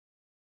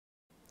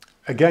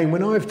Again,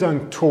 when I've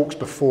done talks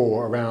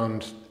before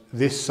around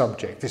this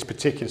subject, this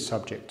particular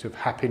subject of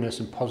happiness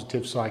and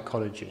positive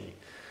psychology,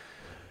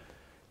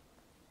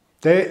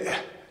 there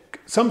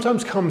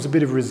sometimes comes a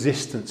bit of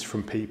resistance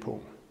from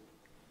people.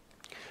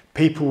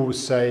 People will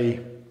say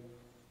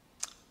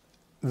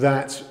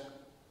that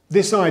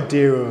this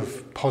idea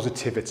of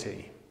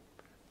positivity,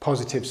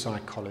 positive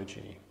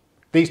psychology,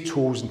 these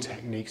tools and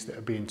techniques that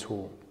are being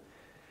taught,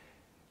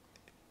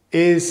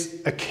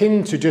 is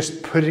akin to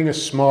just putting a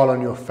smile on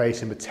your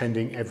face and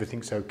pretending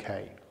everything's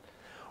okay.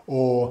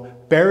 Or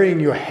burying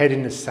your head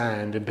in the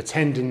sand and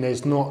pretending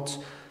there's not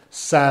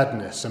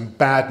sadness and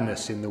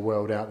badness in the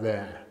world out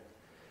there.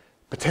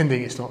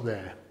 Pretending it's not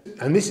there.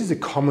 And this is a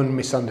common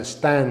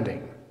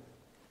misunderstanding.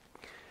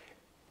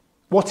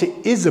 What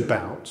it is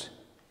about,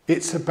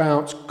 it's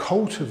about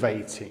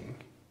cultivating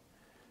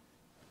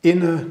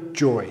inner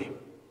joy.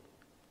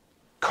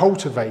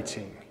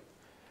 Cultivating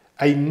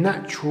a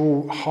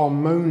natural,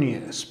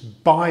 harmonious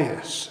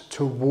bias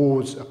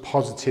towards a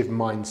positive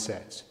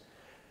mindset.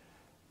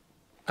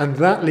 And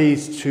that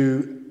leads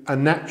to a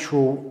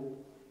natural,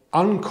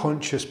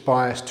 unconscious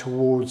bias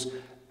towards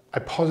a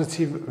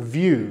positive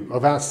view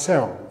of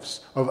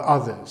ourselves, of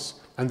others,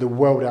 and the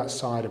world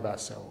outside of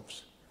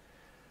ourselves.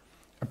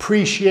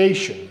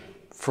 Appreciation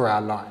for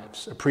our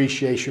lives,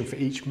 appreciation for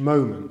each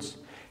moment,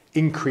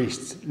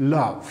 increased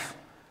love,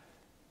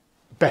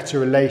 better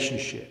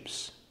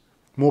relationships,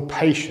 more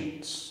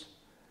patience,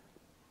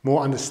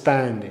 more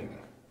understanding,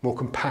 more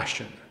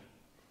compassion.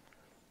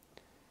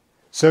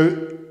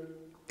 So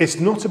it's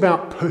not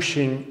about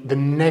pushing the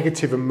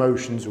negative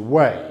emotions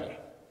away.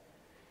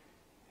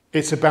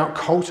 It's about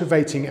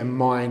cultivating a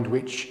mind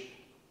which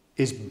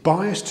is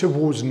biased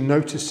towards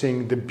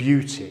noticing the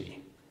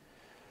beauty,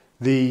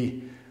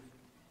 the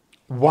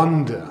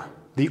wonder,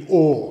 the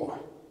awe,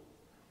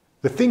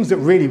 the things that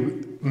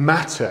really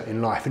matter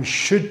in life and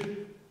should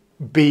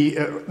be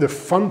at the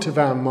front of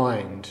our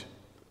mind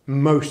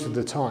most of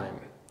the time.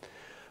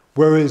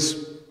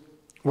 Whereas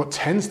what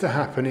tends to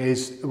happen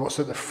is what's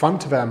at the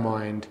front of our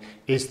mind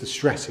is the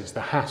stresses, the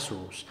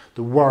hassles,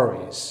 the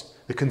worries,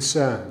 the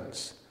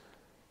concerns.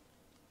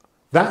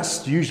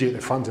 That's usually at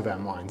the front of our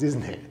minds,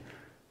 isn't it?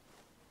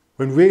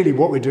 When really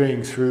what we're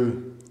doing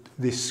through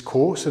this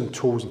course and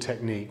tools and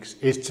techniques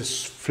is to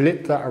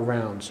flip that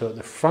around. So at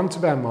the front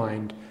of our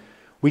mind,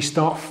 we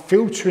start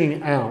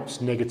filtering out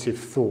negative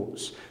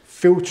thoughts,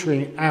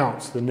 filtering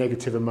out the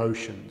negative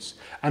emotions,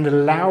 and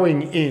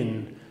allowing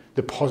in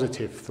the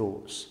positive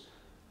thoughts,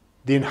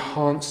 the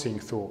enhancing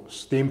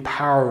thoughts, the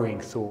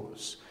empowering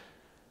thoughts,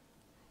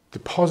 the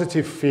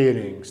positive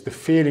feelings, the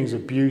feelings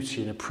of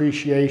beauty and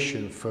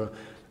appreciation for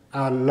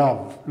our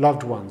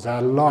loved ones,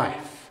 our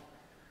life.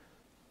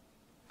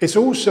 It's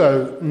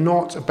also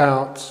not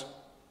about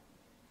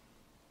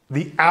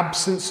the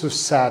absence of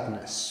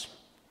sadness.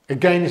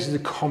 Again, this is a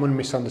common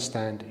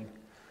misunderstanding.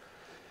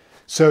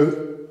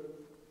 So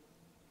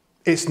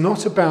it's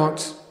not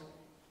about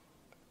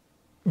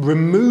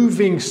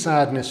removing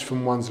sadness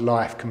from one's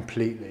life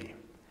completely.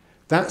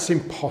 That's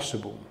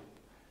impossible.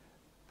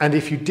 And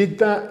if you did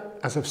that,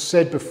 as I've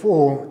said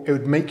before, it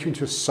would make you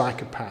into a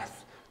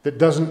psychopath that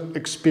doesn't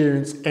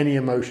experience any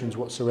emotions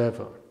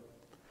whatsoever.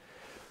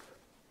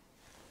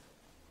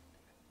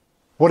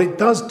 What it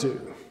does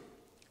do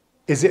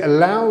is it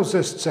allows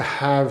us to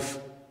have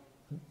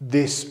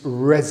this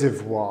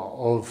reservoir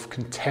of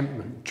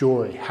contentment,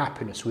 joy,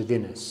 happiness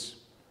within us.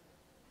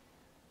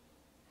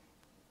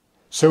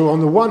 So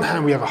on the one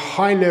hand, we have a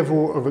high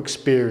level of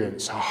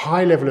experience, a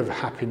high level of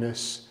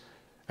happiness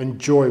and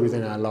joy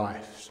within our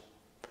lives.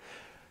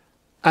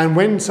 And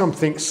when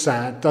something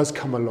sad does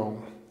come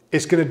along,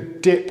 it's going to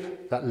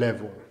dip that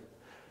level,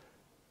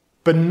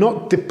 but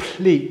not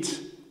deplete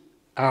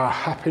our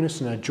happiness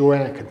and our joy,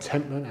 our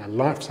contentment, our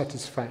life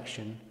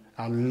satisfaction,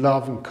 our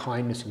love and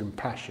kindness and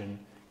compassion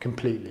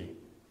completely.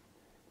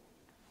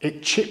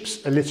 It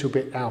chips a little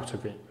bit out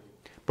of it,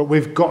 but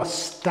we've got a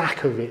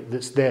stack of it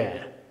that's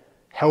there,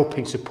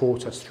 helping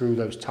support us through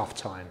those tough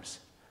times.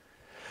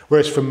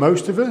 Whereas for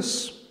most of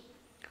us,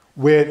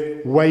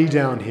 we're way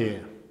down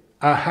here.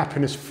 Our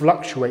happiness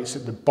fluctuates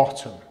at the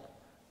bottom,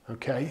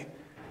 okay?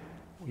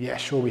 Yeah,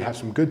 sure, we have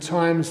some good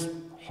times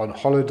on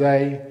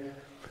holiday,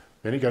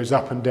 then it goes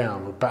up and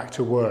down. We're back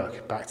to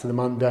work, back to the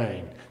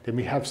mundane. Then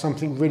we have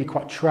something really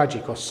quite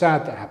tragic or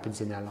sad that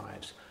happens in our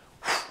lives.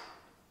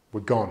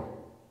 We're gone.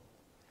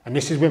 And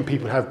this is when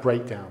people have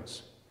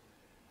breakdowns.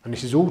 And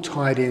this is all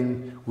tied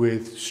in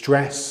with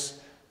stress,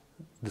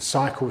 the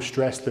cycle of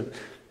stress,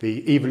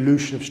 the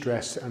evolution of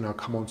stress, and I'll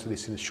come on to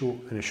this in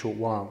a short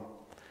while.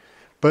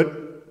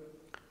 But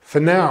for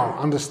now,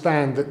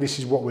 understand that this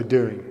is what we're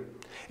doing.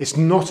 It's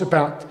not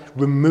about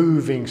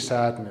removing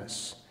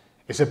sadness.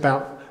 It's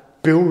about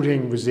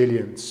building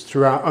resilience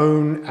through our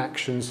own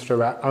actions,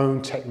 through our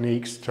own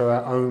techniques, through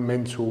our own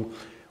mental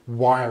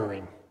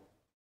wiring.